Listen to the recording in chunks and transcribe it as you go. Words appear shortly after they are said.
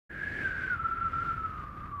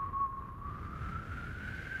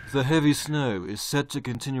The heavy snow is said to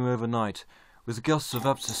continue overnight, with gusts of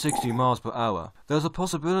up to 60 miles per hour. There's a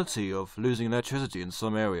possibility of losing electricity in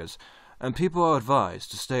some areas, and people are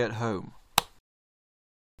advised to stay at home.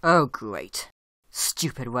 Oh great.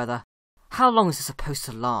 Stupid weather. How long is this supposed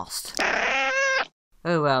to last?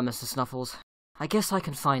 Oh well, Mr. Snuffles. I guess I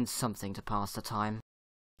can find something to pass the time.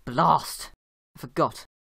 Blast! I forgot.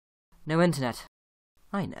 No internet.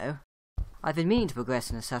 I know. I've been meaning to progress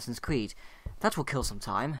in Assassin's Creed. That will kill some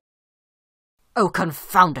time. Oh,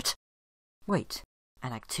 confound it! Wait,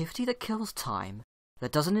 an activity that kills time,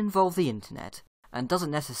 that doesn't involve the internet, and doesn't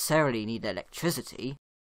necessarily need electricity?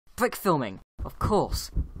 Brick filming, of course.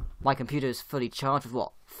 My computer is fully charged with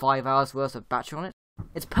what, 5 hours worth of battery on it?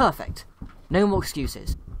 It's perfect. No more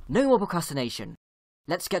excuses. No more procrastination.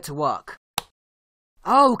 Let's get to work.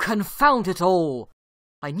 Oh, confound it all!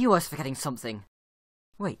 I knew I was forgetting something.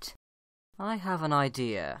 Wait, I have an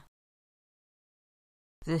idea.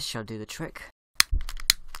 This shall do the trick.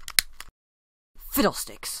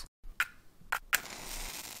 Fiddlesticks!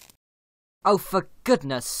 Oh, for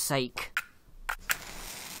goodness sake!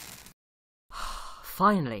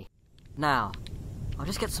 Finally. Now, I'll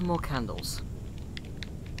just get some more candles.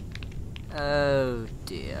 Oh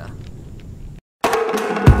dear.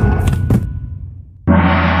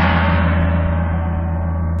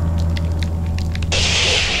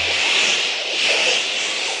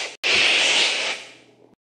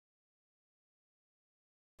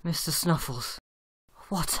 Mr. Snuffles,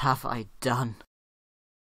 what have I done?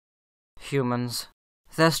 Humans,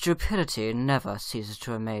 their stupidity never ceases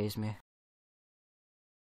to amaze me.